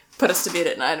put us to bed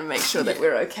at night and make sure that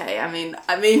we're okay. I mean,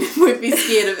 we'd be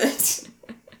scared of it.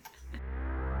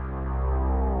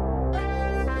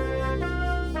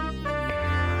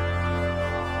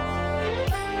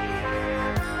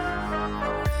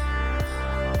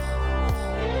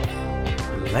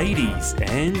 Ladies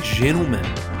and gentlemen,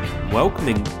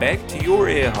 welcoming back to your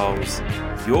ear holes,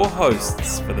 your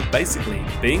hosts for the Basically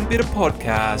Being Better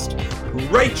podcast,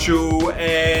 Rachel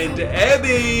and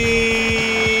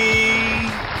Abby.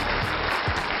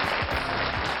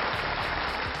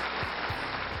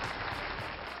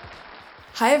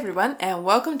 Hi everyone, and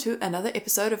welcome to another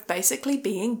episode of Basically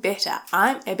Being Better.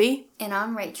 I'm Abby. And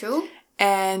I'm Rachel.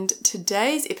 And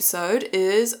today's episode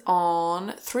is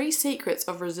on 3 Secrets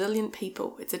of Resilient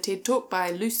People. It's a TED Talk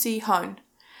by Lucy Hone.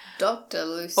 Dr.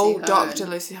 Lucy Hone. Dr.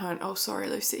 Lucy Hone. Oh, sorry,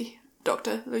 Lucy.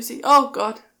 Dr. Lucy. Oh,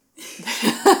 God.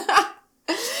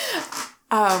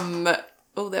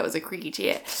 Oh, that was a creaky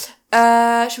chair.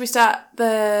 Should we start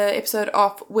the episode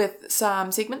off with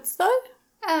some segments, though?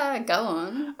 Go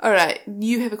on. All right.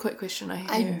 You have a quick question, I hear.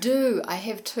 I do. I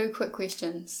have 2 quick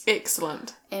questions.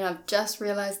 Excellent. And I've just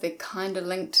realised they're kind of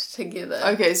linked together.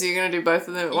 Okay, so you're going to do both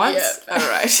of them at once? Yep. All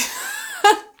right.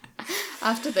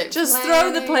 After that Just planning.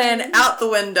 throw the plan out the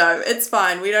window. It's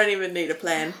fine. We don't even need a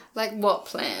plan. Like what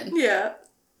plan? Yeah.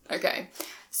 Okay.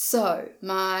 So,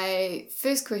 my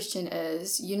first question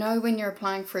is, you know when you're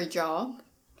applying for a job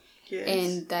Yes.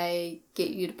 and they get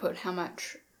you to put how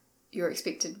much you're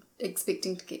expecting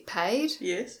to get paid?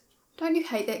 Yes. Don't you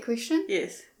hate that question?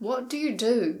 Yes. What do you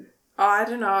do? Oh, I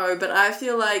don't know, but I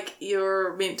feel like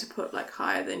you're meant to put like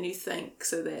higher than you think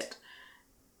so that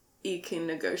you can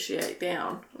negotiate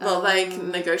down. Well, they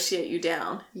can negotiate you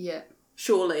down. Yeah.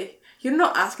 Surely. You're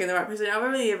not asking the right person. I've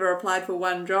only ever applied for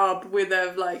one job where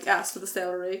they've like asked for the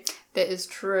salary. That is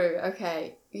true.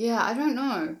 Okay. Yeah, I don't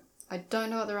know. I don't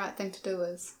know what the right thing to do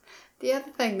is. The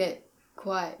other thing that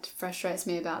quite frustrates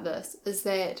me about this is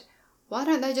that why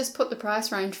don't they just put the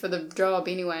price range for the job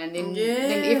anyway, and then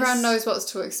everyone knows what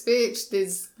to expect.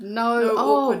 There's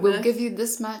no we'll give you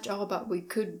this much, but we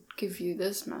could give you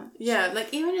this much. Yeah,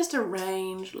 like even just a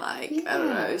range, like, I don't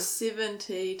know,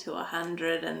 70 to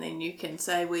 100, and then you can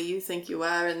say where you think you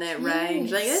are in that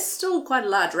range. Like, it's still quite a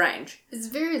large range. It's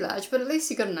very large, but at least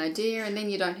you got an idea, and then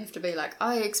you don't have to be like,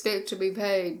 I expect to be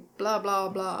paid blah, blah,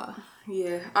 blah.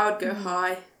 Yeah, I would go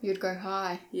high. You'd go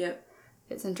high. Yep.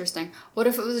 It's interesting. What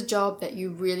if it was a job that you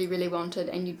really, really wanted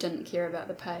and you didn't care about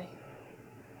the pay?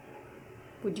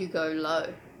 Would you go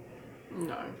low?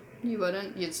 No. You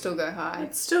wouldn't? You'd still go high?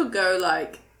 I'd still go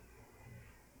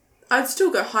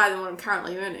higher than what I'm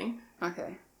currently earning.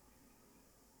 Okay.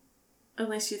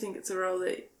 Unless you think it's a role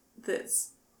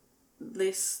that's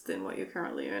less than what you're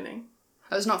currently earning.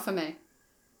 Oh, it's not for me.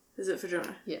 Is it for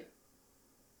Jonah? Yeah.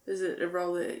 Is it a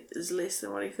role that is less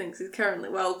than what he thinks he's currently...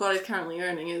 Well, what he's currently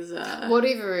earning is...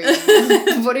 Whatever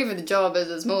the job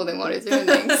is more than what he's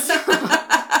earning.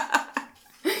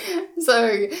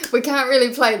 So we can't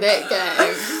really play that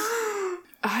game.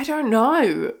 I don't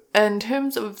know in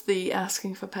terms of the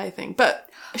asking for pay thing. But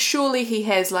surely he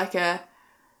has like a...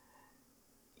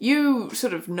 You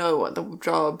sort of know what the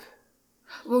job...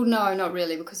 Well, no, not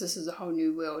really, because this is a whole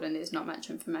new world and there's not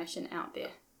much information out there.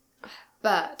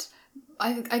 But...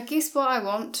 I guess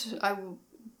what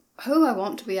who I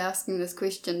want to be asking this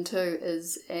question to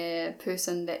is a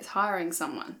person that's hiring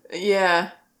someone. Yeah.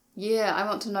 Yeah, I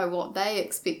want to know what they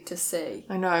expect to see.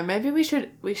 I know. Maybe we should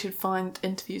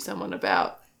interview someone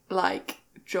about like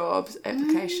jobs,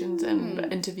 applications,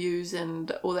 and interviews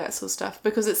and all that sort of stuff,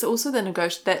 because it's also the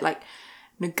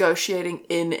negotiating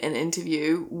in an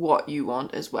interview what you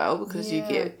want as well, because you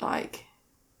get like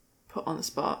put on the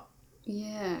spot.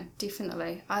 Yeah,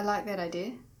 definitely. I like that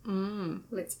idea.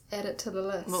 Let's add it to the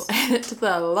list. We'll add it to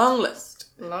the long list.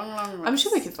 Long list. I'm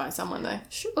sure we could find someone though.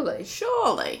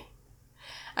 Surely.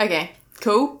 Okay,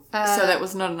 cool. So that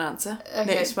was not an answer.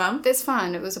 Okay, next one. That's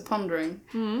fine. It was a pondering.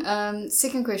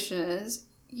 Second question is,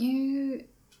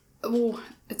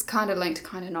 it's kind of linked,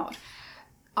 kind of not.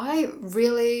 I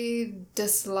really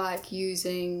dislike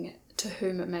using to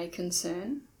whom it may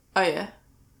concern. Oh yeah.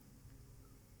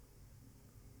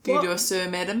 Do you do a sir,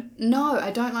 madam? No, I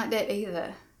don't like that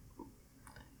either.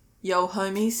 Yo,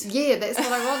 homies. Yeah, that's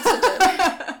what I want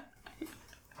to do.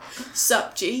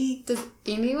 Sup, G? Does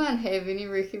anyone have any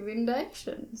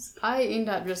recommendations? I end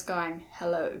up just going,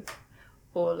 hello,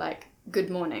 or like, good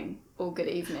morning, or good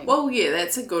evening. Well, yeah,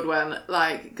 that's a good one.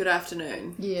 Like, good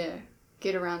afternoon. Yeah,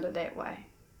 get around it that way.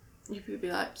 You could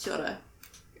be like, kia ora.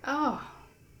 Oh,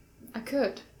 I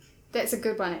could. That's a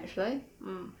good one, actually.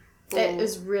 That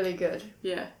is really good.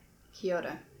 Yeah. Kia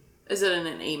ora. Is it in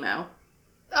an email?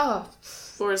 Oh.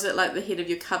 Or is it like the head of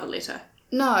your cover letter?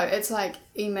 No, it's like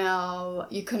email.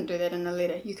 You couldn't do that in a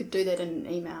letter. You could do that in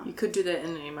an email. You could do that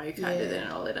in an email. You can't do that in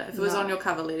a letter. If it was on your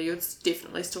cover letter, you'd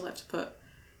definitely still have to put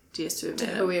DS to To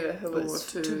whoever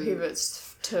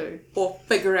it's to. Or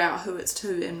figure out who it's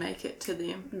to and make it to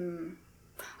them.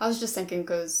 I was just thinking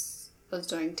because I was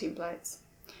doing templates.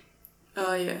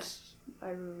 Oh, yeah.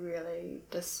 I really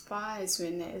despise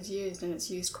when that is used, and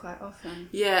it's used quite often.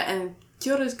 Yeah, and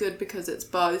Kia ora is good because it's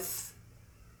both.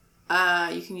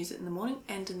 You can use it in the morning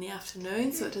and in the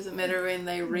afternoon, so it doesn't matter when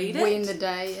they read it. When the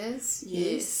day is.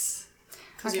 Yes.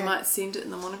 Because you might send it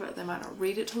in the morning, but they might not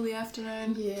read it till the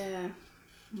afternoon. Yeah.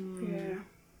 Yeah.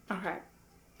 Okay.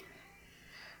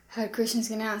 How questions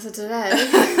can answer today?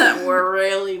 We're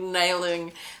really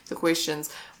nailing the questions.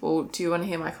 Well, do you want to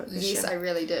hear my quick question? Yes, I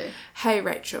really do. Hey,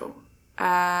 Rachel.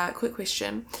 Quick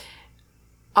question.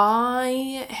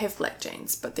 I have black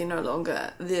jeans, but they're no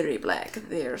longer very black.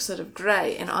 They're sort of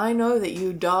grey. And I know that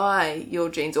you dye your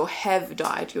jeans or have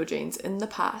dyed your jeans in the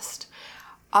past.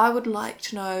 I would like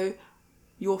to know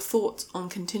your thoughts on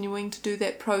continuing to do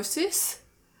that process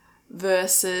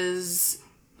versus,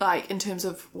 like, in terms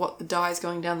of what the dye is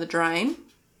going down the drain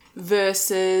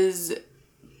versus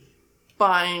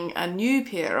buying a new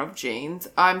pair of jeans.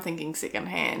 I'm thinking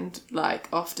secondhand, like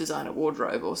off Designer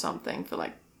Wardrobe or something for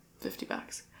like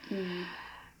 $50.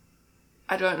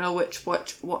 I don't know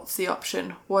what's the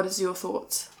option. What is your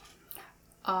thoughts?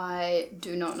 I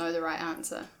do not know the right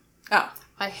answer. Oh.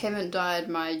 I haven't dyed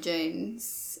my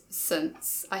jeans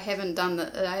since. I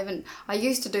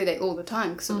used to do that all the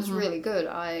time because it was really good.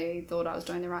 I thought I was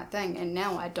doing the right thing, and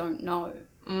now I don't know.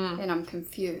 And I'm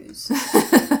confused.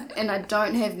 And I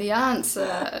don't have the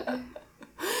answer.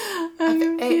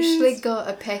 I've actually got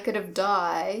a packet of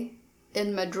dye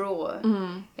in my drawer,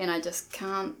 and I just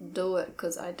can't do it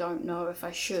because I don't know if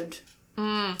I should.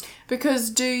 Because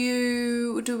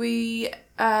do we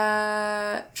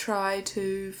try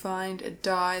to find a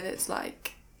dye that's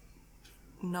like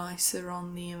nicer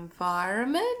on the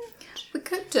environment? We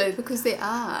could do, because there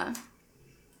are.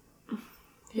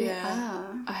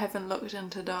 I haven't looked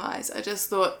into dyes. I just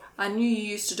thought I knew you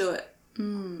used to do it,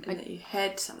 and that you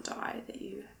had some dye that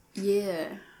you.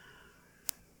 Yeah.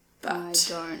 But I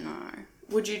don't know.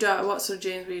 Would you dye? What sort of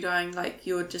jeans were you dyeing? Like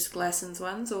your just Glassons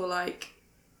ones, or like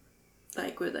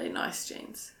were they nice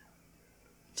jeans?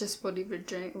 Just whatever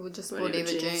jeans. Whatever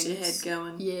jeans you had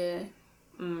going. Yeah.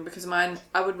 Because mine,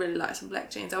 I would really like some black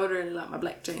jeans. I would really like my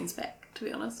black jeans back, to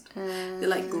be honest. They're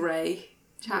like grey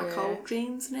charcoal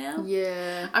jeans now.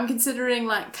 Yeah. I'm considering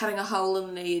like cutting a hole in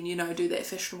the knee and, do that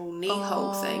fashionable knee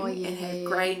hole thing and have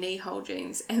grey knee hole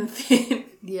jeans, and then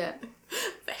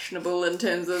fashionable in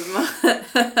terms of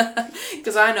my,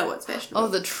 because I know what's fashionable. Oh,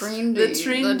 the trendy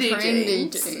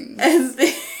jeans.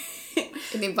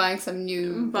 And then buying some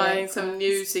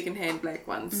new second-hand black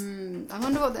ones. I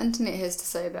wonder what the internet has to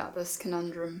say about this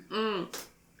conundrum.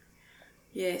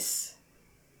 Yes.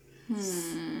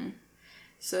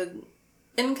 So,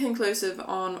 inconclusive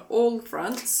on all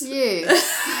fronts. Yes.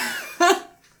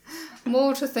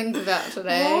 More to think about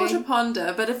today. More to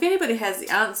ponder. But if anybody has the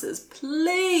answers,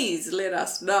 please let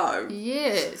us know.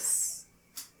 Yes.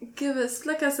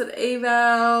 Flick us an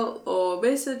email or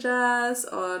message us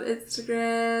on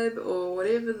Instagram or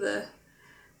whatever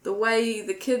the way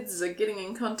the kids are getting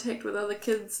in contact with other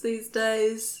kids these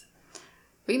days.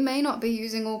 We may not be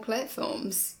using all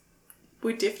platforms.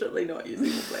 We're definitely not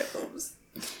using all platforms.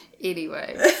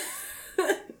 Anyway.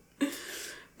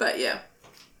 But yeah.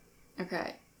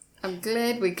 Okay. I'm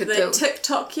glad we could do it.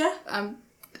 TikTok, yeah?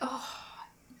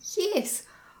 Yes.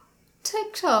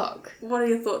 TikTok. What are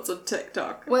your thoughts on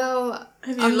TikTok? Well,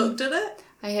 have you looked at it?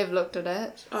 I have looked at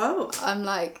it. Oh. I'm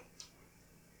like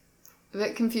a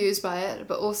bit confused by it,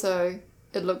 but also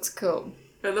it looks cool.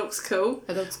 It looks cool?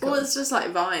 Well, it's just like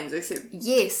Vines, except...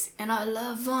 Yes, and I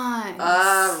love Vines.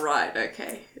 Ah, right,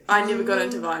 okay. I never got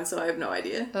into Vines, so I have no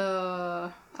idea.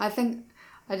 I think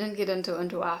I didn't get into it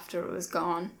until after it was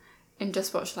gone, and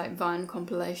just watched like Vine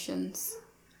compilations.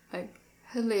 Like,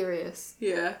 hilarious.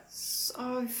 Yeah.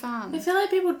 So fun. I feel like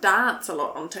people dance a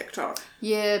lot on TikTok.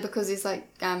 Yeah, because there's like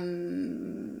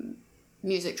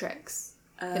music tracks.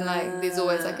 And like there's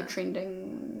always like a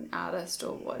trending artist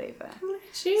or whatever.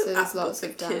 So there's lots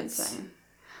of dancing.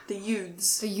 The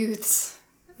youths.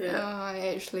 Yeah. Oh,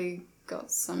 I actually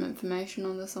got some information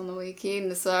on this on the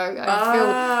weekend, so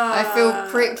I feel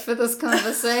prepped for this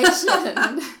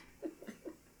conversation.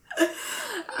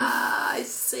 I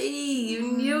see.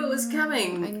 You knew it was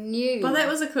coming. I knew. Well, that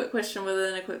was a quick question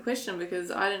within a quick question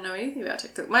because I didn't know anything about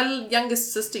TikTok. My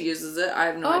youngest sister uses it. I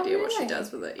have no idea what she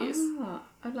does with it. Yes. Oh,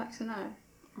 I'd like to know.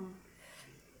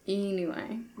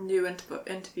 Anyway. New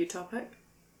interview topic.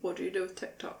 What do you do with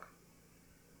TikTok?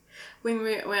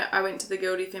 when I went to the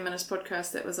Guilty Feminist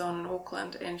podcast that was on in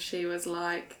Auckland, and she was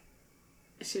like,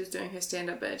 she was doing her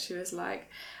stand-up bit, she was like,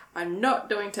 I'm not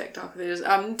doing TikTok, there's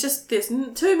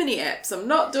too many apps, I'm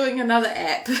not doing another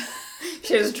app.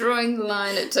 She was drawing the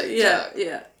line at TikTok.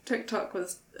 Yeah, TikTok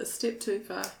was a step too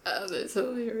far. Oh, that's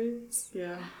hilarious.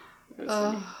 Yeah.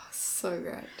 So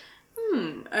great.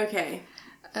 Okay.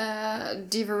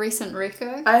 Do you have a recent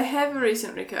reco? I have a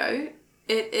recent reco.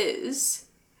 It is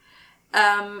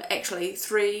actually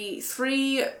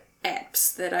three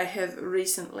apps that I have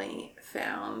recently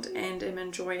found and am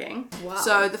enjoying. Wow.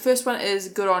 So the first one is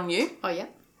Good On You, Oh, yeah.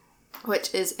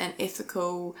 which is an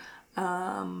ethical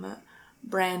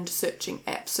brand searching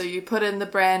app. So you put in the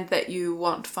brand that you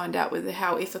want to find out whether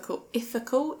how ethical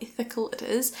it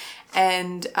is,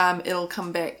 and it'll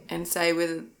come back and say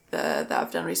whether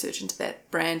they've done research into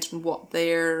that brand and what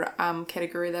their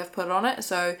category they've put on it.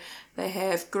 So they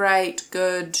have great,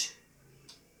 good.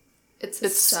 It's a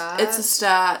start. It's a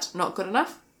start, not good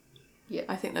enough. Yeah.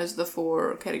 I think those are the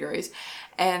 4 categories.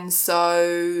 And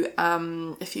so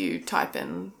if you type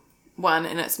in one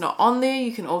and it's not on there,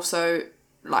 you can also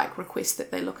request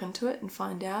that they look into it and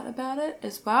find out about it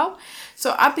as well.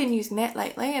 So I've been using that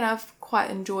lately and I've quite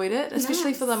enjoyed it,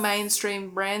 especially for the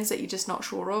mainstream brands that you're just not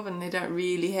sure of and they don't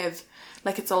really have,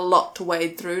 it's a lot to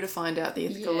wade through to find out the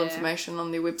ethical information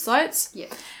on their websites.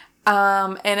 Yeah.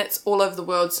 And it's all over the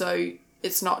world, so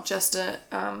it's not just a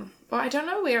I don't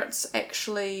know where it's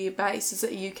actually based. Is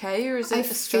it UK or is it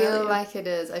Australia? I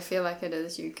feel like it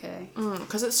is UK.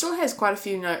 Because it still has quite a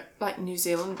few New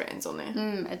Zealand brands on there.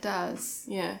 It does.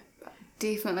 Yeah.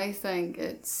 Definitely think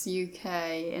it's UK,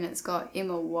 and it's got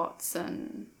Emma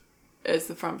Watson As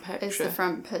the front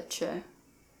picture.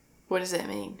 What does that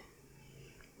mean?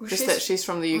 Well, just that she's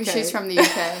from the UK. Well, she's from the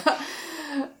UK.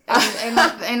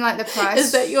 and the price.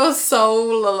 Is that your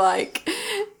sole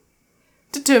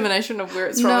determination of where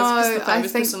it's from? No, it's because the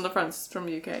famous person on the front is from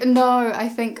UK. No, I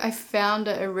think I found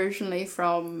it originally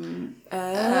from a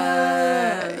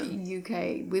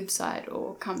UK website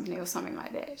or company or something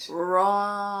like that.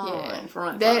 Right. Yeah.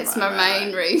 Right. That's my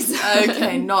main reason.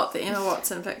 Okay, not the Emma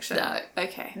Watson picture. No.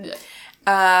 Okay.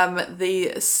 Yeah.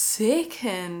 The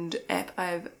second app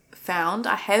I've found,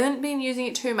 I haven't been using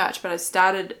it too much, but I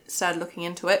started looking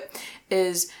into it,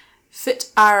 is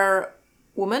Fit Our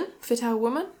Woman.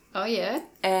 Oh, yeah.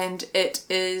 And it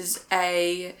is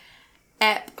a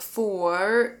app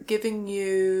for giving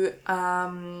you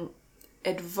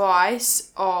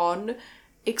advice on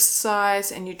exercise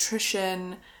and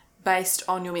nutrition based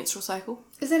on your menstrual cycle.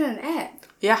 Is it an app?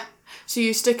 Yeah. So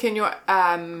you stick in your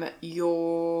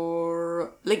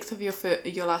length of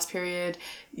your last period,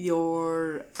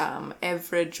 your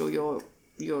average or your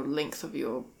length of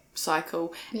your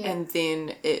cycle, and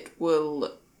then it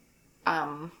will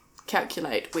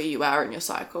calculate where you are in your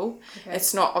cycle. Okay.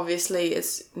 It's not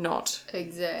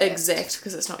exact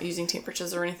because it's not using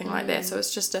temperatures or anything like that. So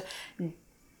it's just a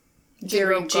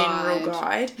very general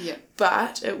guide. Yeah.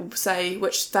 But it will say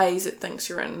which phase it thinks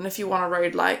you're in. And if you want to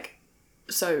read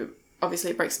so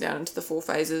obviously it breaks it down into the 4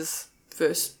 phases.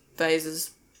 First phase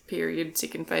is period,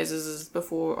 second phase is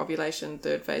before ovulation,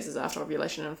 third phase is after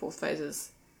ovulation, and fourth phase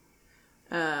is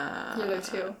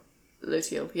luteal.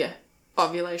 Yeah.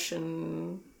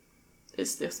 Ovulation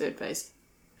is the third phase.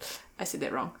 I said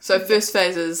that wrong. So first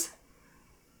phase is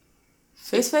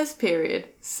period,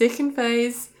 second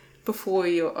phase before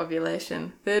your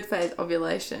ovulation, third phase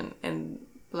ovulation, and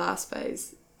last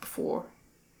phase before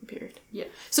period. Yeah.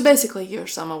 So basically your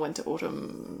summer, winter,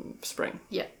 autumn, spring.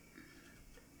 Yeah.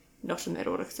 Not in that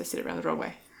order because I said it around the wrong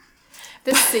way.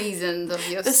 The seasons of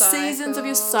your cycle. The seasons of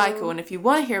your cycle. And if you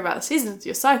want to hear about the seasons of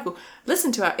your cycle,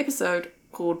 listen to our episode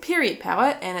called Period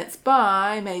Power, and it's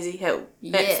by Maisie Hill.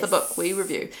 That's the book we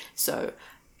review. So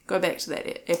go back to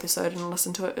that episode and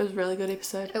listen to it. It was a really good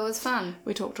episode. It was fun.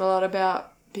 We talked a lot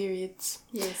about periods.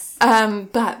 Yes.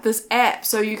 But this app,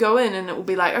 so you go in and it will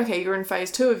be like, okay, you're in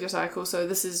phase 2 of your cycle, so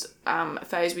this is a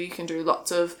phase where you can do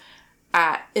lots of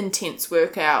intense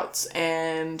workouts,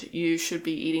 and you should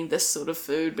be eating this sort of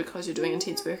food because you're doing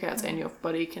intense workouts and your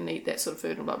body can eat that sort of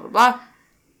food and blah blah blah.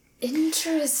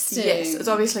 Interesting. Yes, it's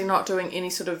obviously not doing any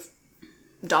sort of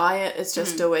diet, it's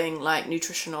just doing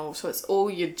nutritional, so it's all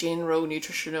your general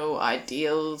nutritional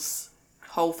ideals,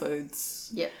 whole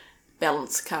foods,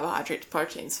 balanced carbohydrates,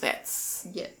 proteins, fats,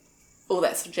 all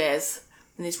that sort of jazz,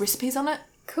 and there's recipes on it.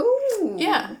 Cool.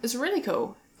 Yeah, it's really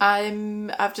cool.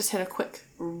 I've just had a quick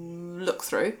look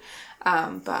through,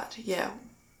 but yeah.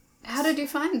 How did you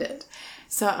find it?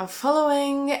 So I'm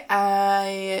following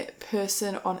a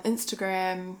person on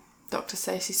Instagram, Dr.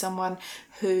 Stacey, someone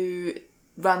who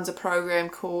runs a program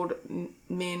called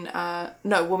Women Are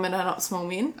Not Small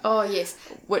Men, Oh, yes.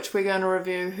 which we're going to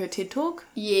review her TED Talk.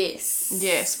 Yes.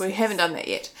 Yes, we haven't done that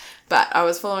yet, but I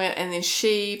was following it, and then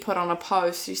she put on a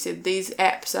post. She said these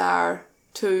apps are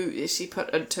she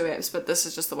put in 2 apps, but this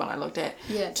is just the one I looked at.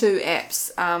 Yeah. 2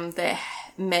 apps that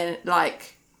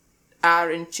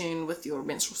are in tune with your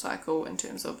menstrual cycle in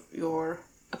terms of your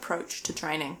approach to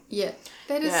training. Yeah.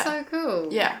 That is so cool.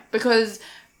 Yeah, because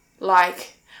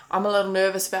like I'm a little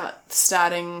nervous about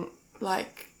starting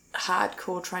like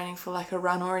hardcore training for like a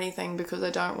run or anything, because I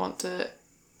don't want to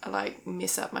like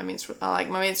mess up my menstrual. My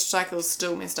menstrual cycle is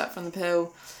still messed up from the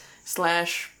pill /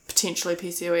 potentially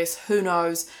PCOS. Who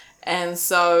knows? And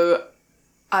so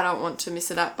I don't want to mess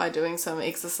it up by doing some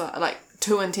exercise, like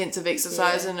too intensive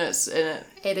exercise, and it's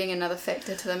adding another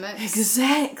factor to the mix.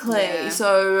 Exactly. Yeah.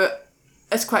 So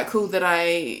it's quite cool that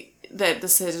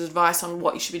this has advice on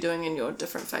what you should be doing in your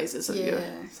different phases of your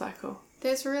cycle.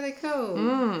 That's really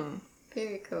cool.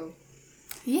 Very cool.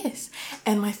 Yes.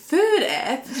 And my third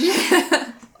app,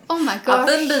 Oh my gosh. I've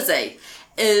been busy,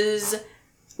 is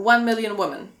 1 Million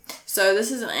Women. So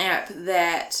this is an app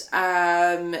that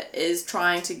is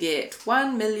trying to get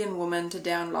 1 million women to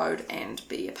download and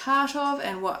be a part of.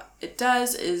 And what it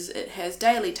does is it has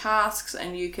daily tasks,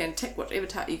 and you can tick whatever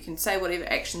you can say whatever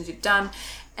actions you've done,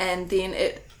 and then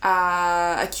it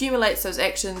accumulates those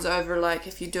actions over, like,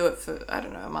 if you do it for, I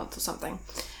don't know, a month or something,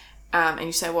 and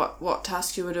you say what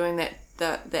tasks you were doing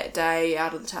that day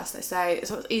out of the tasks they say.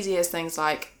 So it's easy as things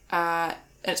like, and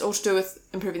it's all to do with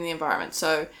improving the environment.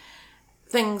 So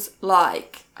things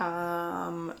like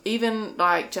even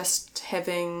like just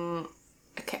having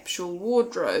a capsule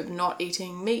wardrobe, not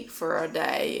eating meat for a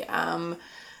day.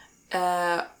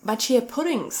 My chia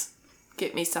puddings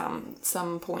get me some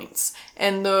points,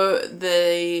 and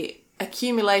the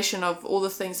accumulation of all the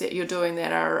things that you're doing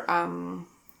that are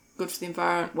good for the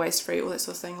environment, waste free, all that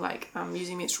sort of thing, like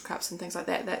using menstrual cups and things like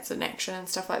that. That's an action and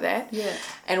stuff like that. Yeah.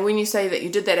 And when you say that you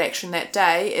did that action that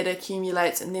day, it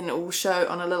accumulates, and then it will show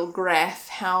on a little graph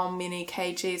how many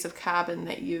kgs of carbon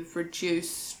that you've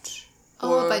reduced.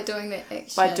 By doing that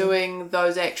action. By doing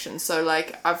those actions. So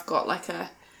like I've got like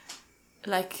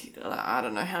I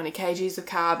don't know how many kgs of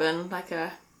carbon, like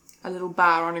a little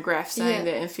bar on a graph saying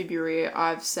that in February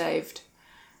I've saved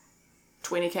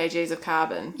 20 kgs of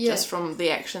carbon just from the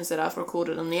actions that I've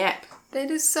recorded in the app. That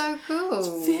is so cool. It's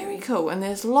very cool, and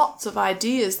there's lots of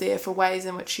ideas there for ways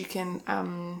in which you can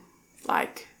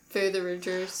further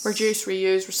reduce,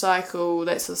 reuse, recycle,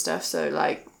 that sort of stuff. So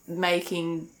like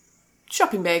making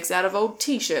shopping bags out of old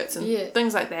t-shirts and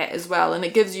things like that as well, and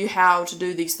it gives you how to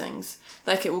do these things.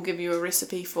 Like it will give you a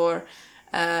recipe for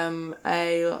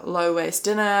a low waste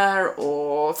dinner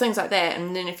or things like that,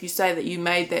 and then if you say that you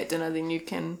made that dinner, then you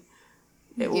get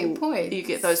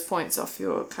those points off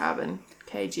your carbon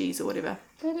kgs or whatever.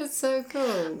 That is so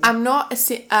cool. I'm not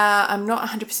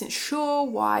 100% sure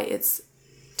why it's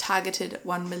targeted at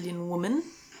 1 million women.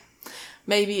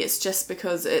 Maybe it's just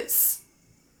because it's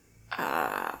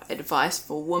advice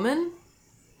for women,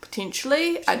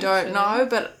 potentially. I don't know,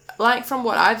 but like from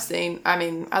what I've seen, I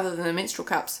mean, other than the menstrual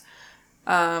cups,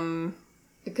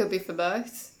 it could be for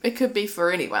both. It could be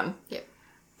for anyone. Yep.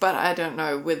 But I don't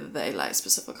know whether they like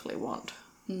specifically want.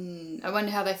 I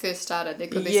wonder how they first started. There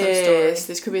could be some story. Yes,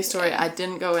 there could be a story. I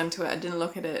didn't go into it. I didn't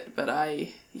look at it, but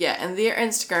and their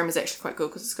Instagram is actually quite cool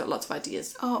because it's got lots of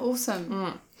ideas. Oh,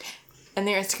 awesome. And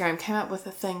their Instagram came up with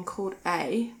a thing called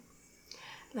a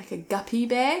guppy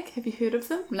bag. Have you heard of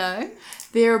them? No.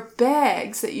 They're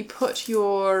bags that you put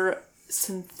your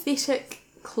synthetic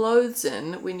clothes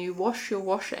in when you wash your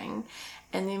washing,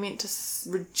 and they're meant to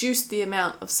reduce the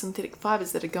amount of synthetic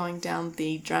fibres that are going down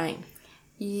the drain.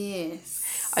 Yes.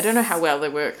 I don't know how well they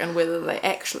work and whether they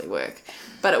actually work,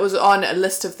 but it was on a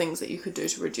list of things that you could do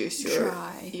to reduce your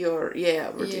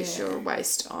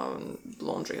waste on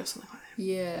laundry or something like that.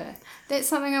 Yeah. That's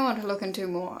something I want to look into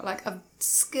more. Like, I've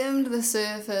skimmed the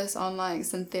surface on like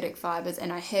synthetic fibres,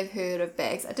 and I have heard of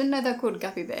bags. I didn't know they're called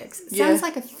guppy bags. It sounds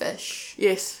like a fish.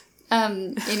 Yes.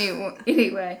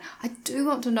 Anyway, I do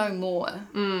want to know more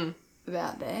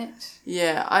about that.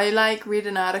 Yeah, I read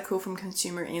an article from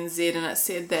Consumer NZ, and it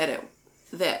said that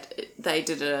they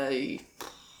did an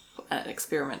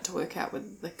experiment to work out whether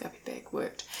the guppy bag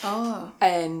worked. Oh.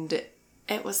 And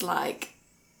it was like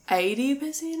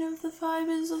 80% of the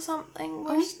fibres or something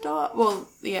were stopped. Well,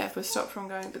 yeah, were stopped from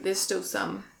going, but there's still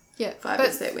some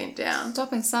fibres that went down.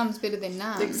 Stopping some's better than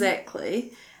none.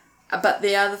 Exactly. But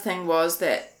the other thing was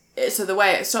that, so the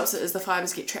way it stops it is the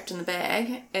fibres get trapped in the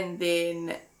bag, and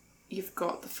then you've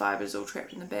got the fibres all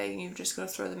trapped in the bag, and you've just got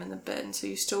to throw them in the bin. So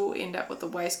you still end up with the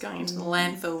waste going into the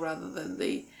landfill rather than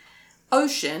the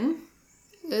ocean.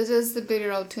 It is the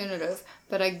better alternative,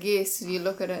 but I guess you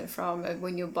look at it from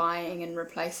when you're buying and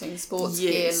replacing sports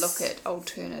gear, look at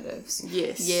alternatives.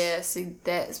 Yes. Yeah, see,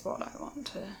 that's what I want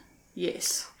to...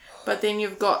 Yes. But then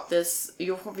you've got this,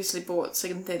 you've obviously bought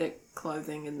synthetic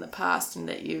clothing in the past and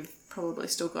that you've probably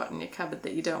still got in your cupboard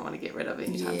that you don't want to get rid of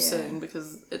anytime soon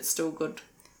because it's still good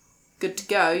to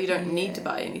go. You don't need to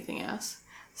buy anything else.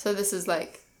 So this is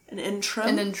like... An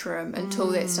interim until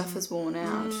that stuff is worn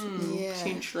out. Yeah.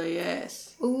 Potentially,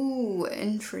 yes. Ooh,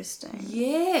 interesting.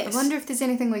 Yes. I wonder if there's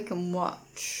anything we can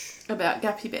watch. About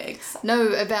guppy bags. No,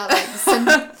 about like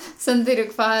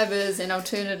synthetic fibres and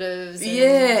alternatives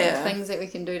and things that we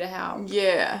can do to help.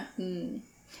 Yeah.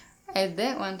 Add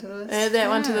that one to the list. Add that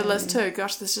one to the list too.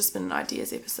 Gosh, there's just been an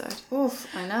ideas episode. Oof,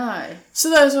 I know. So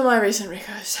those were my recent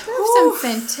recos. Some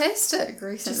fantastic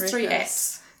recent just recos. 3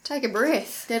 acts. Take a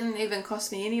breath. Didn't even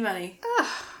cost me any money.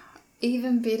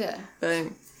 Even better.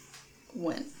 Boom.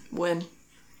 Win. Win.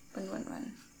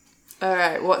 Win.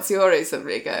 Alright, what's your recent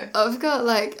reco? I've got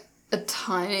like a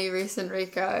tiny recent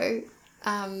reco.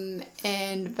 And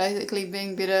basically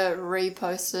Being Better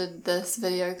reposted this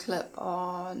video clip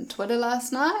on Twitter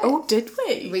last night. Oh, did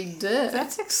we? We did.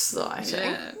 That's exciting.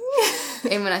 Yeah.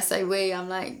 And when I say we, I'm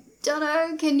like,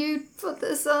 Jono, can you put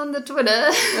this on the Twitter?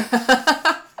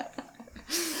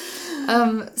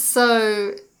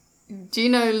 So, do you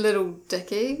know Little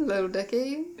Dicky?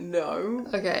 No.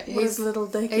 Okay. He's Little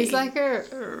Dicky. He's like a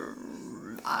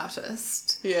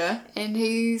artist. Yeah. And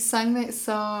he sang that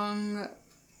song,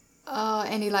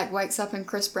 and he like wakes up in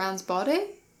Chris Brown's body.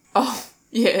 Oh,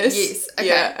 yes. Yes. Okay.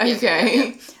 Yeah,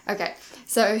 okay. Okay.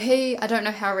 So I don't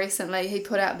know how recently, he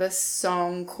put out this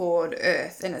song called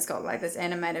Earth, and it's got like this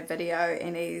animated video,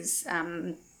 and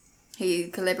he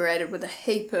collaborated with a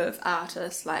heap of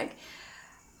artists, like,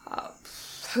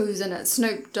 who's in it?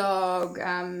 Snoop Dogg,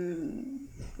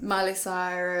 Miley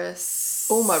Cyrus.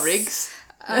 All my rigs.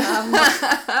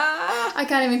 I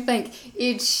can't even think.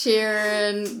 Ed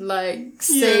Sheeran, like,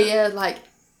 Sia, like,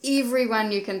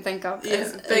 everyone you can think of.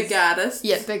 Big artists.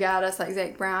 Yeah, big artists like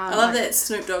Zac Brown. I love that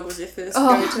Snoop Dogg was your first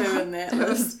go-to in that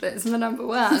list. That's my number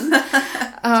one.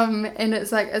 And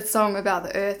it's like a song about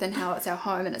the earth and how it's our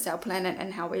home and it's our planet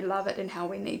and how we love it and how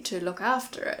we need to look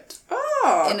after it.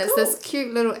 Oh, and it's this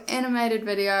cute little animated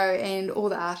video, and all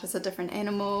the artists are different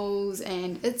animals,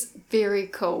 and it's very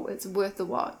cool. It's worth a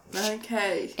watch.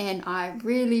 Okay. And I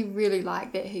really, really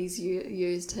like that he's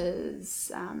used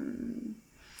his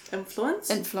influence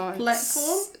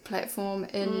platform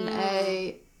in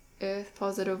a earth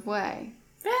positive way.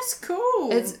 That's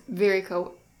cool. It's very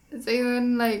cool. It's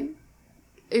even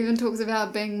talks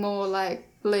about being more like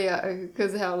Leo,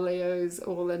 because how Leo's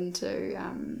all into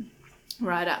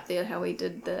right up there, how he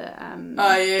did the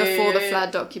Before the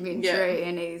Flood documentary,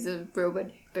 and he's a real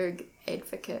big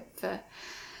advocate for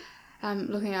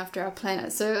looking after our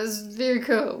planet. So it was very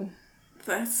cool.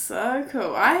 That's so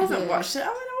cool. I haven't watched it. I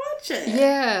want to watch it.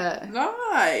 Yeah.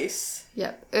 Nice.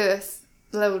 Yep. Earth,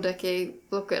 Little Dicky.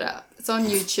 Look it up. It's on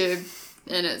YouTube,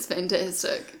 and it's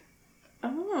fantastic.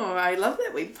 Oh, I love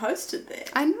that we posted that.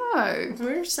 I know.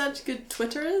 We're such good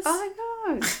Twitterers. I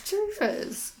know.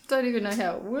 Truthers. Don't even know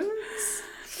how it works.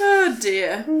 Oh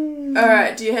dear.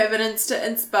 Alright, do you have an Insta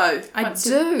inspo? I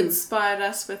do. You inspired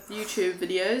us with YouTube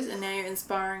videos, and now you're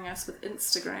inspiring us with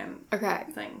Instagram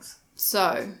things.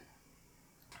 So,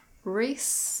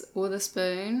 Reese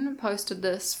Witherspoon posted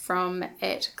this from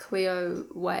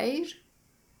 @CleoWade,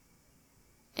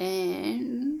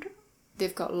 and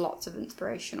they've got lots of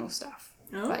inspirational stuff.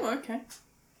 Oh, okay.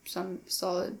 Some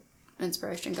solid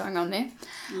inspiration going on there.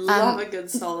 Love a good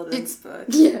solid inspo.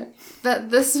 Yeah,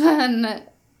 but this one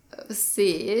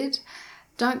said,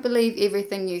 "Don't believe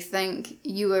everything you think.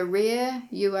 You are rare,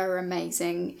 you are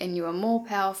amazing, and you are more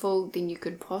powerful than you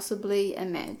could possibly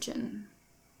imagine."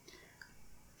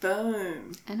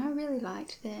 Boom. And I really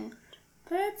liked that.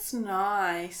 That's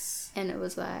nice. And it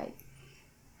was like,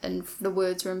 and the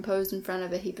words were imposed in front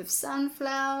of a heap of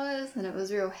sunflowers, and it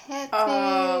was real happy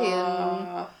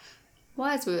and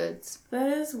wise words. That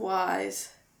is wise.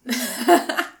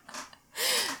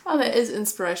 Oh, that is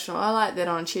inspirational. I like that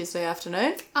on a Tuesday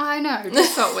afternoon. I know,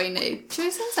 just what we need.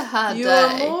 Tuesday's a hard You day.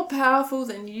 are more powerful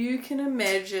than you can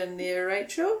imagine there,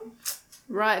 Rachel.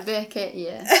 Right back at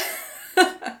you.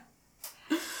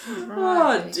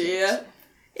 Oh dear.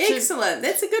 Excellent.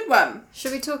 That's a good one.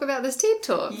 Should we talk about this TED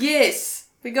Talk? Yes.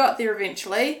 We got there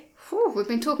eventually. Whew, we've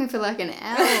been talking for like an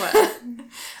hour.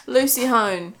 Lucy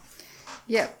Hone.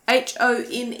 Yep. Hone.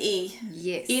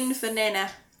 Yes. N for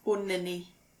Nana or Ninny,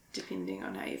 depending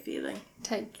on how you're feeling.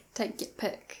 Take your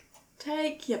pick.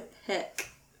 Take your pick.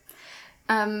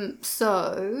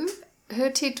 So her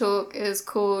TED Talk is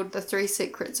called The 3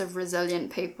 Secrets of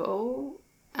Resilient People,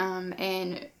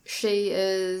 and she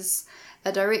is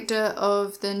a director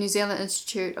of the New Zealand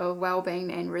Institute of Wellbeing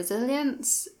and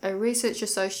Resilience, a research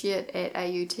associate at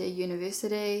AUT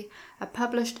University, a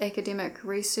published academic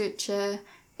researcher,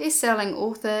 best-selling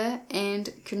author,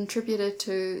 and contributor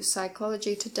to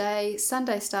Psychology Today,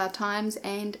 Sunday Star Times,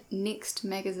 and Next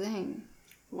Magazine.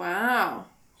 Wow.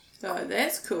 So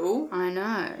that's cool. I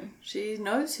know. She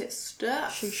knows her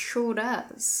stuff. She sure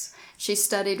does. She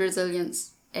studied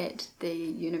resilience at the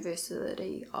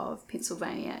University of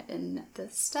Pennsylvania in the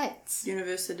States.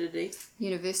 University.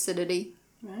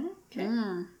 Right? Okay.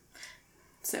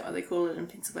 Is that what they call it in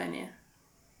Pennsylvania?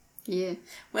 Yeah.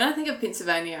 When I think of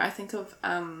Pennsylvania, I think of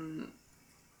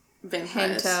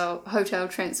vampires. Hotel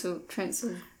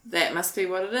Transylvania. That must be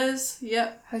what it is.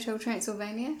 Yep. Hotel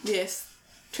Transylvania? Yes.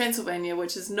 Transylvania,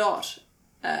 which is not...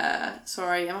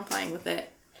 sorry, am I playing with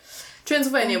that?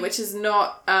 Transylvania, which is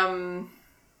not...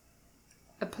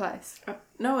 A place.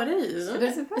 no, it is, isn't It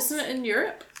is a place? Isn't it in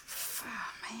Europe?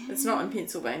 Oh, man. It's not in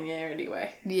Pennsylvania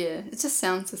anyway. Yeah, it just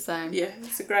sounds the same. Yeah,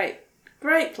 it's a great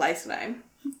place name.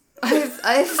 I've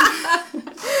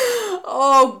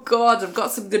Oh, God, I've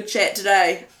got some good chat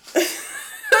today.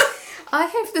 I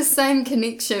have the same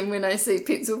connection when I see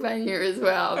Pennsylvania as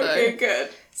well, though. Okay, good.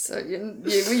 So,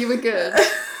 you were good.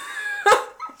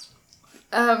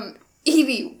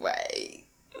 Anyway,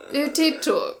 your TED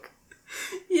Talk.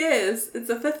 Yes, it's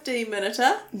a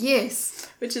 15-minuter, Yes,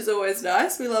 which is always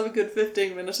nice. We love a good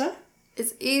 15-minuter.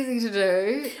 it's easy to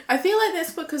do. I feel like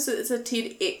that's because it's a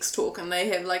TEDx talk and they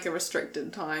have like a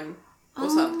restricted time or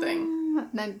something.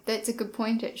 No, that's a good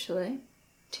point, actually.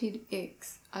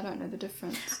 TEDx. I don't know the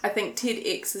difference. I think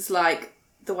TEDx is like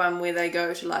the one where they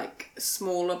go to like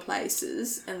smaller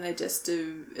places and they just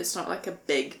do, it's not like a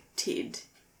big TED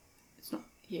It's not.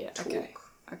 Yeah. talk.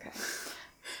 Okay.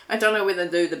 I don't know whether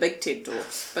they do the big TED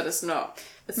talks, but it's not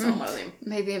one of them.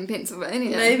 Maybe in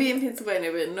Pennsylvania. Maybe in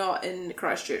Pennsylvania, but not in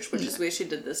Christchurch, which is where she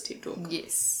did this TED talk.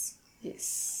 Yes.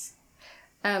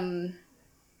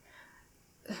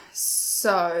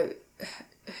 So,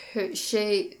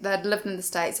 they'd lived in the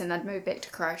States and they'd moved back to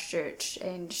Christchurch,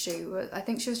 and I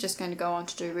think she was just going to go on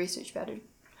to do research for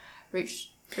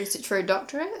a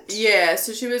doctorate. Yeah,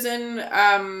 so she was in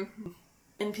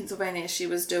Pennsylvania. She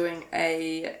was doing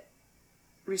a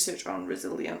research on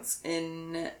resilience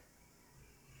in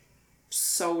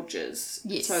soldiers,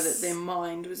 Yes. so that their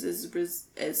mind was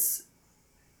as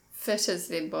Fit as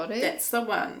their body. that's the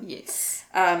one. Yes.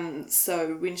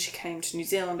 So when she came to New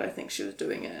Zealand, I think she was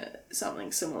doing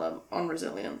something similar on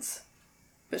resilience,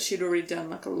 but she'd already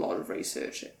done like a lot of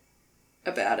research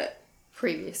about it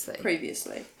previously.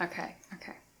 Okay.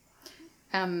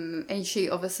 And she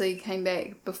obviously came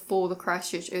back before the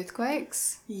Christchurch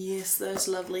earthquakes. Yes, those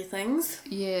lovely things.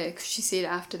 Yeah, because she said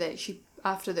after the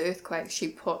earthquake, she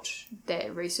put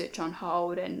that research on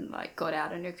hold and like got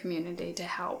out in her community to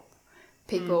help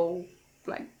people,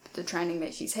 like the training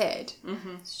that she's had.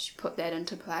 Mm-hmm. She put that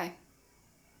into play.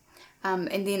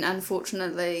 And then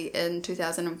unfortunately in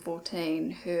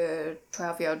 2014, her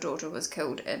 12-year-old daughter was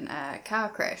killed in a car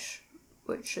crash,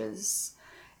 which is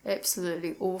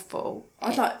absolutely awful.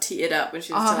 I like teared up when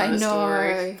she was telling the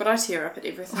story, but I tear up at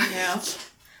everything now.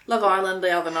 Love Island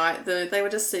the other night, they were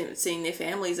just seeing their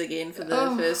families again for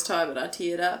the first time, and I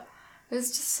teared up. It's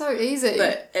just so easy.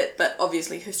 But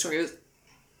obviously her story was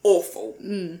awful.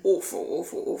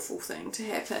 Awful thing to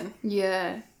happen.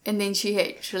 Yeah, and then she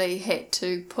actually had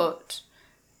to put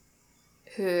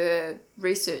her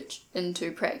research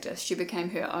into practice. She became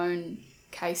her own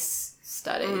case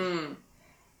study,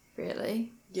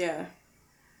 really. Yeah.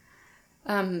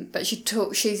 But she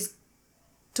talks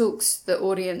the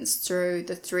audience through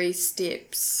the 3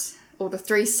 steps, or the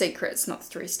 3 secrets, not the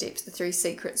 3 steps, the 3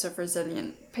 secrets of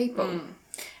resilient people.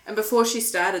 And before she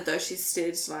started, though, she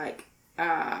said, like,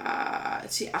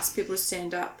 she asked people to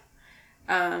stand up,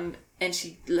 and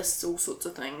she lists all sorts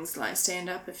of things, like stand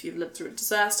up if you've lived through a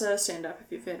disaster, stand up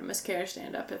if you've had a miscarriage,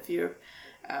 stand up if you've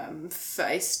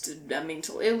faced a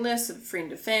mental illness, a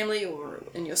friend or family, or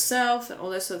in yourself, and all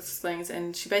those sorts of things.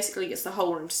 And she basically gets the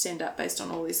whole room to stand up based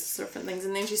on all these different things.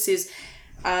 And then she says,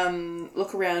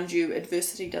 look around you,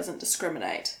 adversity doesn't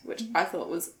discriminate, which I thought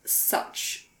was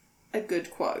such a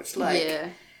good quote.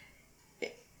 Like,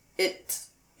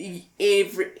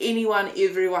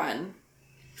 everyone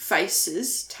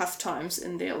faces tough times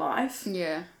in their life.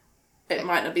 Yeah. It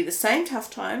might not be the same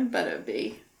tough time, but it would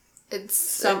be something.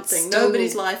 It's still,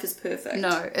 nobody's life is perfect.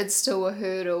 No, it's still a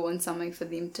hurdle and something for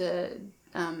them to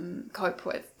cope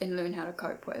with and learn how to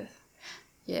cope with.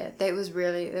 Yeah, that was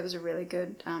a really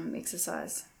good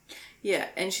exercise. Yeah,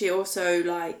 and she also,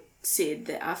 like, said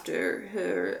that after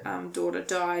her daughter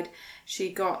died,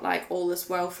 she got like all this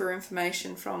welfare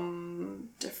information from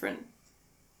different,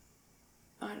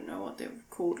 I don't know what they're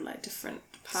called, like different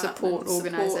Support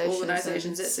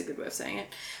organisations. That's a good way of saying it.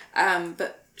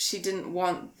 But she didn't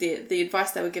want the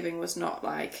advice they were giving was not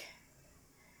like,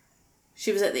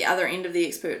 she was at the other end of the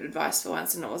expert advice for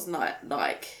once, and it was not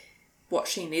like what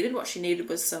she needed. What she needed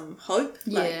was some hope.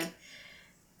 Yeah.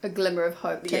 A glimmer of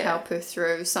hope to help her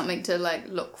through, something to like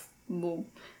look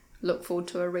forward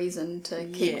to, a reason to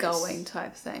keep going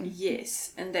type thing.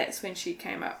 Yes, and that's when she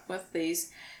came up with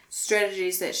these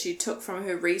strategies that she took from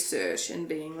her research and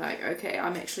being like, okay,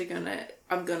 I'm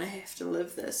gonna have to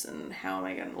live this, and how am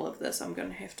I going to live this? I'm going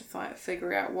to have to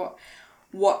figure out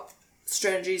what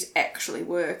strategies actually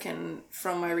work, and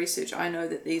from my research I know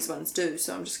that these ones do,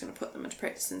 so I'm just going to put them into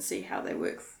practice and see how they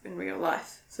work in real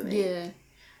life for me.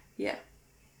 Yeah.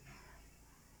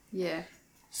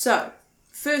 So,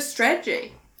 first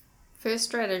strategy.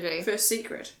 First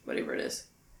secret, whatever it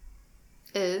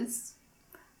is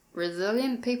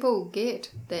resilient people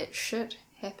get that shit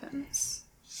happens.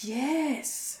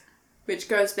 Yes. Which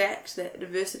goes back to that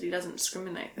diversity doesn't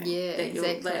discriminate thing. Yeah, that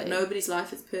exactly. That nobody's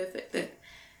life is perfect. That,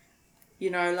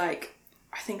 like,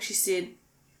 I think she said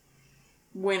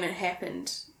when it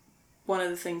happened, one of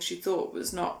the things she thought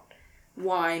was not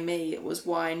why me, it was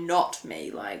why not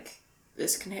me. Like,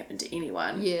 this can happen to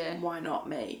anyone. Yeah. Why not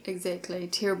me? Exactly.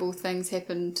 Terrible things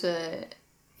happen to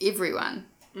everyone.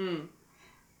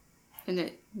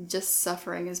 And just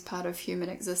suffering is part of human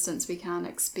existence. We can't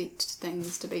expect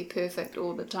things to be perfect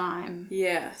all the time.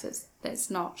 Yeah. So that's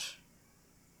not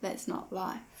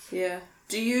life. Yeah.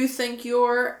 Do you think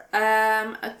you're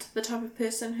the type of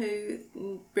person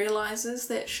who realises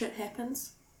that shit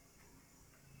happens?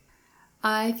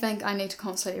 I think I need to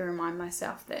constantly remind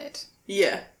myself that.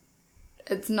 Yeah.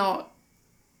 It's not,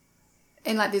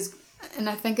 and like and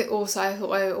I think I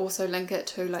also link it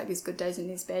to like there's good days and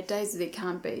there's bad days. There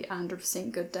can't be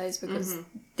 100% good days because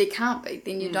there can't be.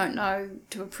 Then you don't know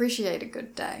to appreciate a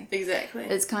good day. Exactly.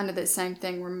 It's kind of the same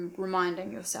thing,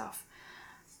 reminding yourself.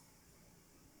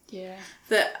 Yeah.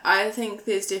 That I think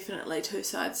there's definitely two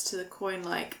sides to the coin.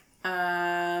 Like,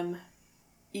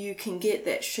 you can get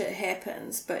that shit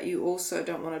happens, but you also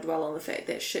don't want to dwell on the fact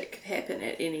that shit could happen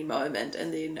at any moment,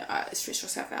 and then stress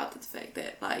yourself out with the fact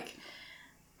that, like,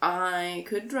 I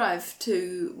could drive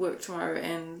to work tomorrow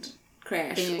and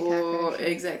crash, or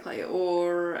exactly,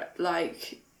 or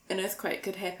like an earthquake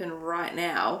could happen right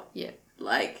now. Yeah.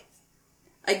 Like,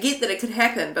 I get that it could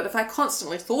happen, but if I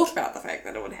constantly thought about the fact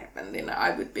that it would happen, then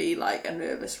I would be like a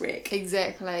nervous wreck.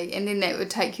 Exactly, and then that would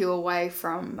take you away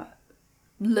from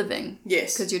living.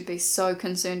 Yes. Because you'd be so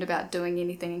concerned about doing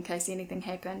anything in case anything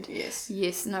happened. Yes.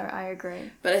 Yes, no, I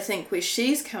agree. But I think where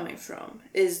she's coming from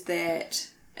is that,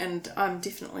 and I'm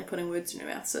definitely putting words in her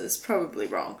mouth, so it's probably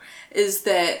wrong, is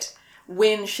that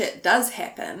when shit does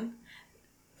happen,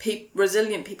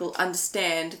 resilient people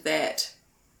understand that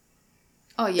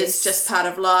it's just part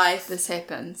of life. This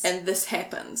happens. And this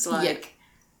happens.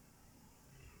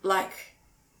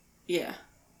 Yeah.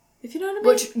 If you know what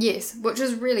I mean? Which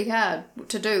is really hard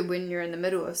to do when you're in the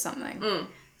middle of something.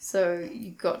 So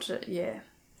you got to,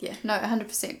 no,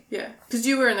 100%. Yeah. Because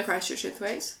you were in the Christchurch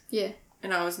earthquakes. Yeah.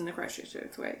 And I was in the Christchurch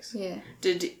earthquakes. Yeah.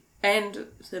 And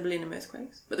the Blenheim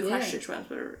earthquakes. But the Christchurch ones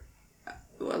were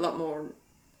a lot more,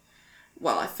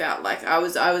 well, I felt like I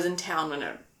was in town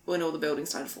when all the buildings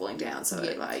started falling down, so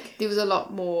there was a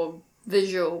lot more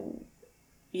visual.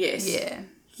 Yes. Yeah.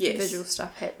 Yes. Visual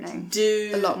stuff happening.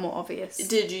 A lot more obvious.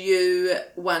 Did you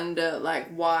wonder,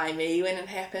 like, why me when it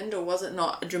happened, or was it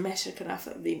not a dramatic enough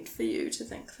event for you to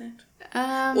think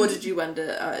that? Or did you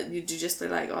wonder, did you just be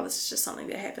like, oh, this is just something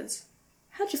that happens?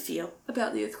 How'd you feel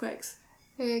about the earthquakes?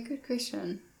 Yeah, good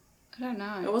question. I don't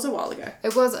know. It was a while ago.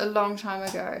 It was a long time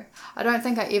ago. I don't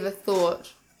think I ever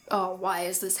thought, oh, why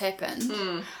has this happened?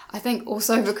 I think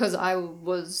also because I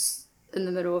was in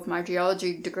the middle of my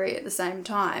geology degree at the same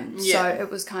time. So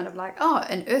it was kind of like, oh,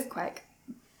 an earthquake,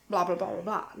 blah, blah, blah, blah,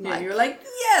 blah. Yeah, you were like,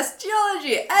 yes,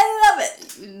 geology, I love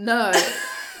it. No,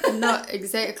 not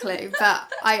exactly. But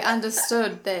I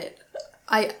understood that,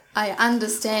 I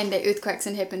understand that earthquakes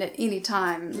can happen at any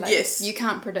time. Like, you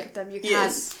can't predict them. You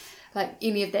can't, like,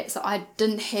 any of that. So I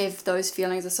didn't have those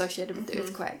feelings associated with the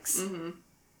earthquakes. Mm-hmm.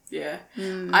 Yeah.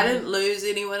 I didn't lose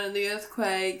anyone in the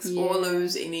earthquakes or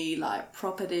lose any, like,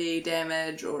 property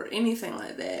damage or anything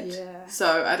like that. Yeah.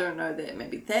 So I don't know that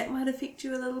maybe that might affect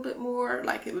you a little bit more.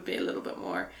 Like, it would be a little bit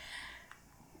more,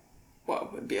 well,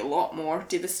 it would be a lot more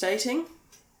devastating.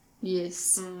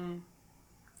 Yes.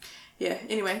 Yeah,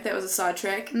 anyway, that was a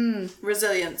sidetrack.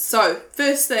 Resilience. So,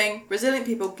 first thing, resilient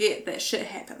people get that shit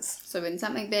happens. So when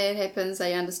something bad happens,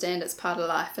 they understand it's part of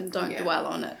life and don't dwell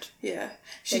on it. Yeah.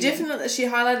 She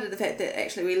highlighted the fact that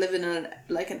actually we live in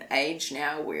an age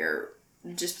now where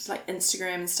just like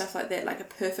Instagram and stuff like that, like a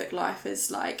perfect life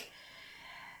is like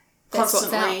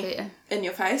constantly in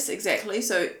your face. Exactly.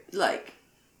 So like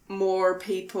more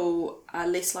people are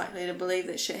less likely to believe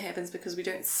that shit happens because we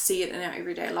don't see it in our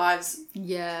everyday lives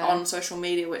on social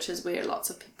media, which is where lots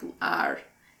of people are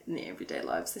in their everyday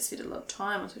lives. They spend a lot of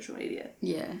time on social media.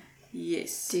 Yeah.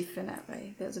 Yes.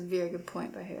 Definitely. That was a very good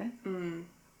point by her.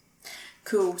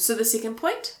 Cool. So the second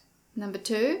point? Number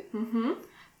 2.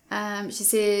 She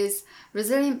says,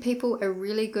 resilient people are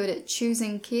really good at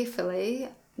choosing carefully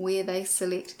where they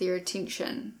select their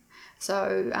attention.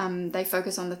 So they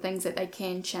focus on the things that they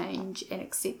can change and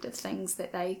accept the things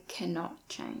that they cannot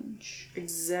change.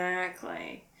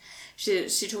 Exactly.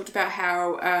 She talked about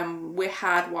how we're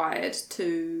hardwired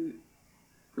to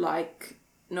like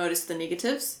notice the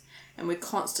negatives, and we're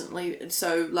constantly,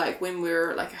 so like when we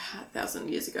were like 1,000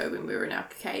 years ago when we were in our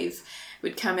cave,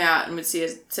 we'd come out and we'd see a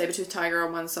saber-toothed tiger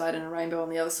on one side and a rainbow on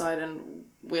the other side, and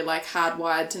we're like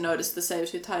hardwired to notice the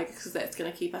saber-toothed tiger because that's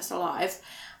going to keep us alive.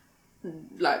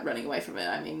 Like running away from it,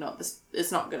 I mean, not this.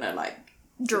 It's not gonna like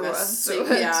draw us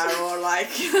CPR or like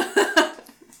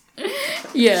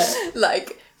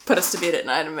like put us to bed at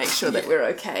night and make sure that we're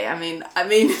okay. I mean,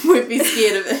 we'd be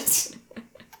scared of it.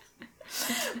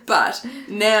 But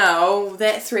now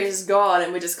that threat is gone,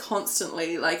 and we're just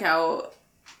constantly like our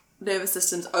nervous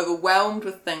system's overwhelmed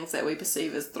with things that we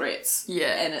perceive as threats.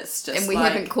 Yeah, and it's just and we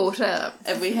haven't caught up,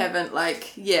 and we haven't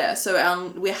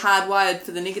so we're hardwired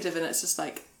for the negative, and it's just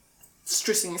like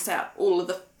stressing us out all of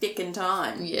the fucking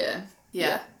time. Yeah.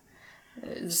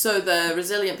 So the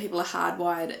resilient people are have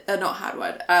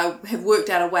worked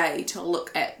out a way to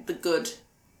look at the good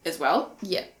as well.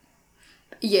 Yeah,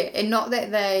 and not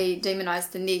that they demonise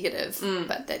the negative,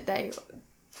 but that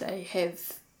they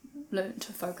have learned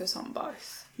to focus on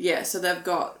both. Yeah, so they've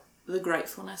got the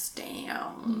gratefulness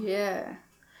down. Yeah.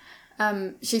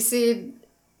 She said,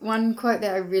 one quote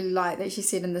that I really like that she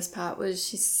said in this part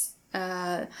was,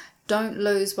 don't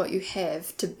lose what you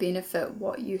have to benefit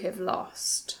what you have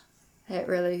lost. That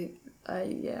really,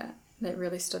 that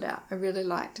really stood out. I really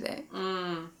liked that.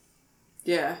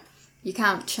 Yeah. You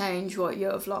can't change what you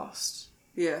have lost.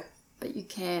 Yeah. But you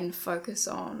can focus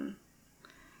on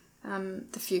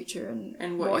the future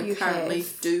and what you currently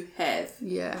do have.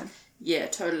 Yeah. Yeah,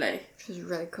 totally. Which was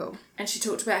really cool. And she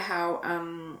talked about how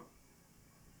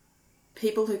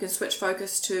people who can switch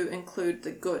focus to include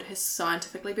the good has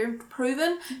scientifically been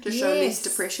proven to show less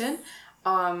depression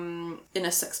in a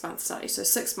 6-month study. So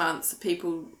 6 months,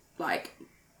 people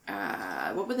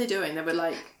what were they doing?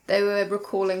 They were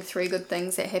recalling 3 good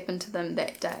things that happened to them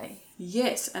that day.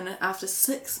 Yes, and after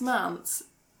 6 months,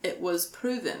 it was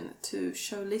proven to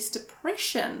show less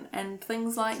depression and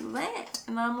things like that.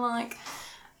 And I'm like,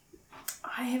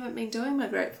 I haven't been doing my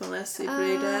gratefulness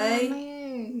every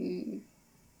day.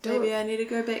 No. Maybe I need to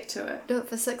go back to it. Do it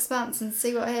for 6 months and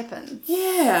see what happens.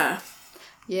 Yeah.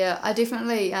 Yeah, I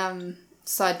definitely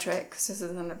sidetrack because this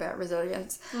isn't about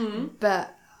resilience.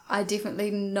 But I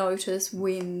definitely notice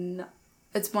when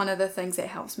it's one of the things that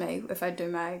helps me if I do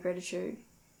my gratitude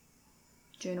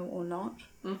journal or not.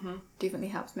 Definitely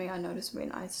helps me. I notice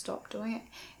when I stop doing it.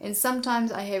 And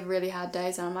sometimes I have really hard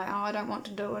days and I'm like, I don't want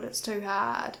to do it. It's too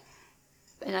hard.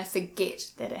 And I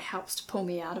forget that it helps to pull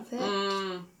me out of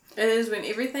that. It is when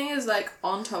everything is like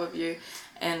on top of you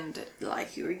and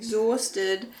like you're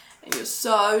exhausted and you're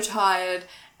so tired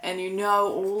and you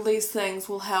know all these things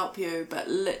will help you, but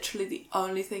literally the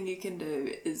only thing you can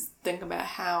do is think about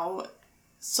how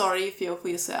sorry you feel for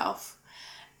yourself.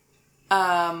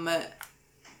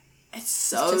 It's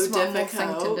so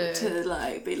difficult to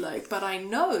like be like, but I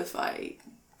know if I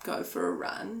go for a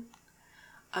run,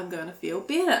 I'm going to feel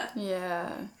better.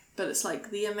 Yeah. But it's like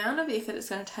the amount of effort it's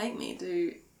going to take me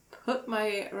to put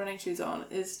my running shoes on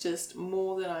is just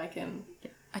more than I can...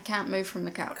 I can't move from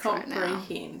the couch right now.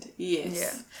 Comprehend. Yes.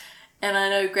 Yeah. And I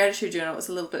know gratitude journal is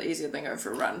a little bit easier than going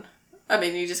for a run. I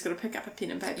mean, you just got to pick up a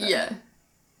pen and paper. Yeah.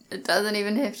 It doesn't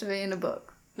even have to be in a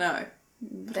book. No.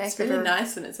 It's really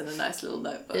nice when it's in a nice little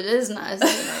notebook. It is nice in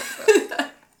a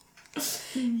notebook.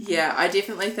 Yeah, I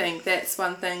definitely think that's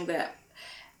one thing that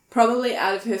probably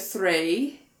out of her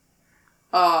 3,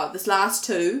 this last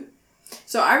 2.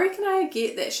 So I reckon I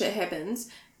get that shit happens.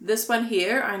 This one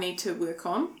here I need to work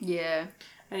on. Yeah.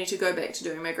 I need to go back to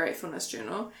doing my gratefulness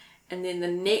journal. And then the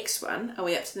next one, are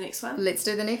we up to the next one? Let's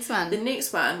do the next one. The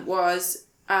next one was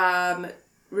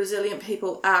resilient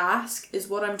people ask, is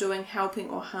what I'm doing helping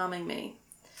or harming me?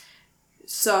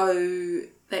 So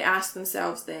they ask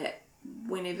themselves that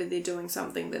whenever they're doing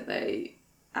something that they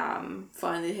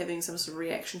find they're having some sort of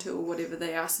reaction to or whatever,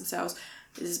 they ask themselves,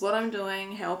 is what I'm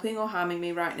doing helping or harming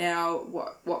me right now?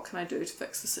 What can I do to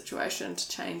fix the situation, to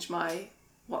change my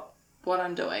what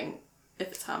I'm doing if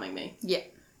it's harming me? Yeah.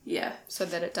 Yeah. So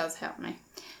that it does help me.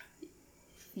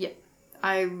 Yeah.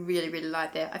 I really, really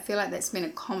like that. I feel like that's been a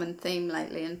common theme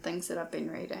lately in things that I've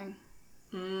been reading.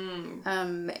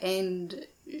 And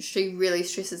she really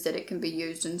stresses that it can be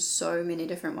used in so many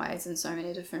different ways, in so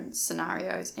many different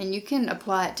scenarios, and you can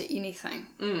apply it to anything.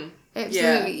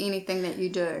 Absolutely anything that you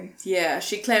do. Yeah,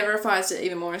 she clarifies it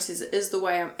even more and says, is the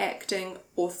way I'm acting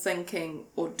or thinking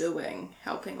or doing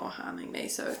helping or harming me?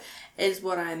 So is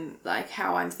what I'm, like,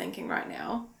 how I'm thinking right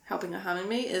now helping or harming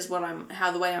me? Is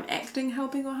how the way I'm acting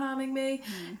helping or harming me?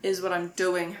 Is what I'm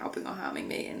doing helping or harming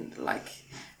me? And, like,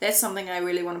 that's something I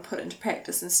really want to put into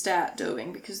practice and start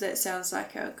doing, because that sounds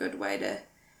like a good way to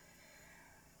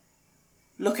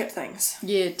look at things.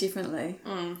 Yeah, definitely.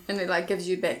 And it, like, gives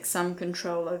you back some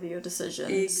control over your decisions.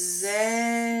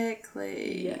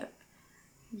 Exactly. Yeah.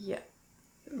 Yeah.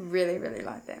 Really, really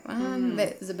like that one.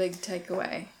 That is a big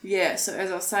takeaway. Yeah, so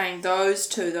as I was saying, those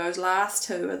last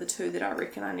two are the two that I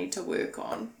reckon I need to work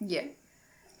on. Yeah.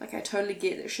 Like, I totally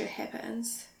get that shit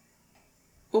happens.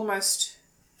 Almost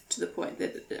to the point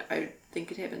that I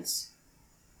think it happens.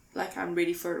 Like, I'm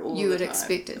ready for it all You the would time.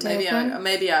 expect it to happen. happen?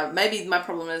 Maybe my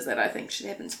problem is that I think shit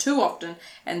happens too often,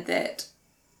 and that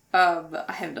I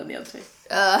haven't done the other two.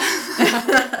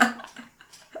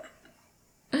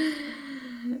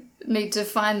 Need to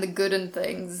find the good in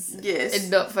things. Yes.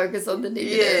 And not focus on the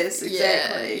negative. Yes,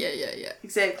 exactly. Yeah.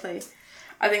 Exactly.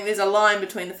 I think there's a line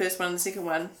between the first one and the second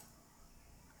one.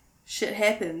 Shit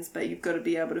happens, but you've got to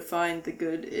be able to find the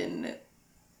good in it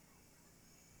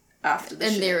after the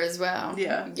shit. In there as well.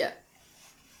 Yeah. Yeah.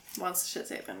 Once the shit's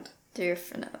happened.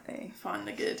 Definitely. Find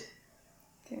the good.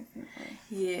 Definitely.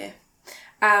 Yeah.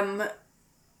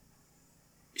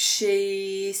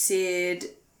 She said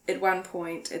at one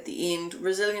point at the end,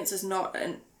 resilience is not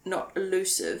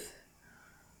elusive.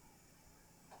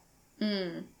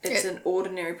 It's an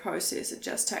ordinary process. It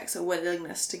just takes a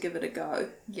willingness to give it a go.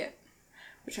 Yeah.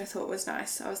 Which I thought was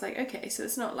nice. I was like, okay, so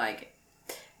it's not like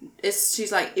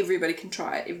she's like, everybody can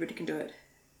try it, everybody can do it.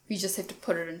 You just have to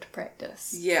put it into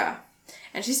practice. Yeah.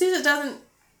 And she says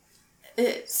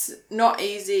it's not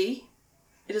easy.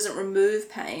 It doesn't remove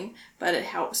pain, but it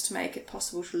helps to make it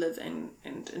possible to live in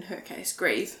her case,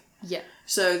 grieve. Yeah.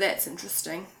 So that's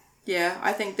interesting. Yeah,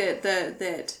 I think that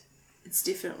it's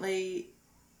definitely,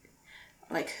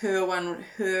 like,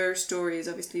 her story is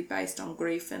obviously based on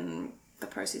grief and the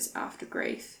process after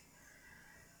grief.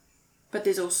 But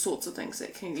there's all sorts of things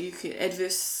that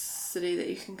adversity that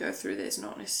you can go through that's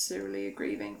not necessarily a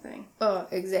grieving thing. Oh,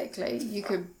 exactly. You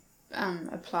could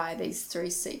apply these 3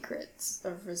 secrets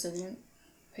of resilient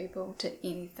people to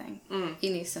anything,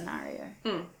 any scenario,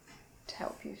 to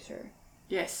help you through.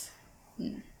 Yes.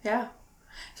 Yeah.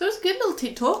 So it's a good little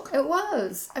TED talk. It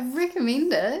was. I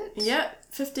recommend it. Yeah.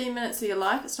 15 minutes of your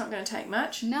life. It's not going to take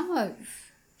much. No.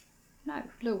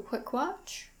 Little quick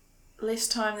watch. Less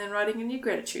time than writing a new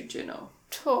gratitude journal.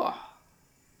 Chore.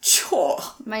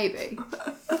 Maybe.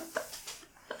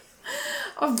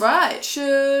 All right.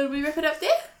 Should we wrap it up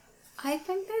there? I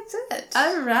think that's it.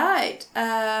 All right.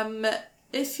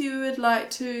 If you would like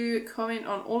to comment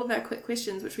on all of our quick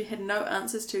questions, which we had no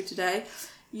answers to today,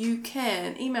 you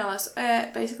can email us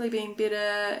at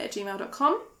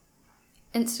basicallybeingbetter@gmail.com.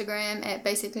 Instagram at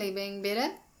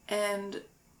basicallybeingbetter. And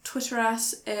Twitter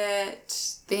us at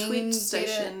the tweet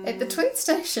station. At the tweet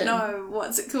station? No,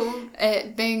 what's it called?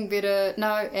 At being better.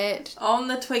 No, at... On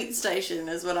the tweet station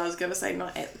is what I was going to say,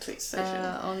 not at the tweet station.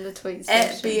 On the tweet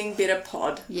station. At Being Better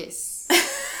Pod. Yes.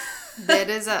 That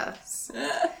is us.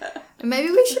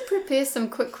 Maybe we should prepare some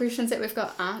quick questions that we've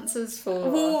got answers for.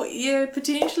 Well, yeah,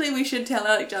 potentially we should tell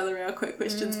each other our quick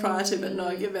questions prior to, but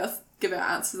not give our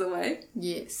answers away.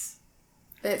 Yes.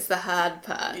 That's the hard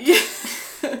part. Yeah.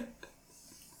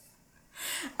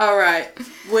 All right.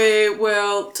 We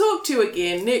will talk to you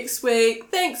again next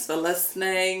week. Thanks for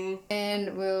listening.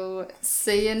 And we'll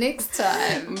see you next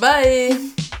time. Bye.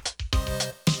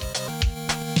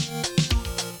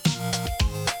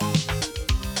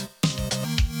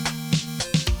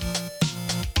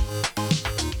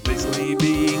 Basically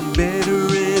being better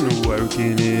and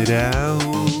working it out.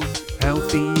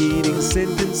 Healthy eating,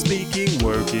 sentence speaking,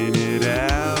 working it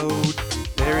out.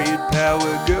 Period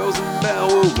power, girls and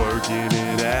power, working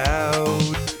it out.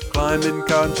 Climate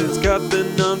conscious, cut the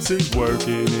nonsense,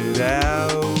 working it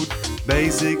out.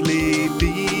 Basically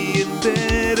being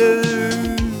better.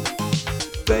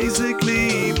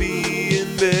 Basically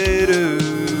being better.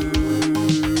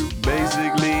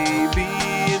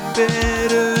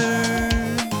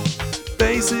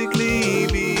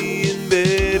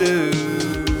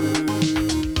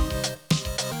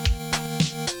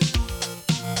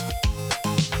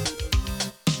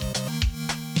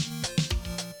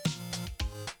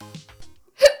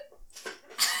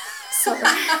 Sorry.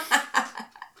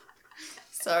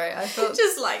 Sorry, I thought...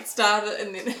 Just like start it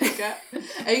and then hiccup.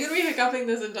 Are you going to be hiccuping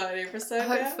this entire episode?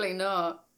 Hopefully not.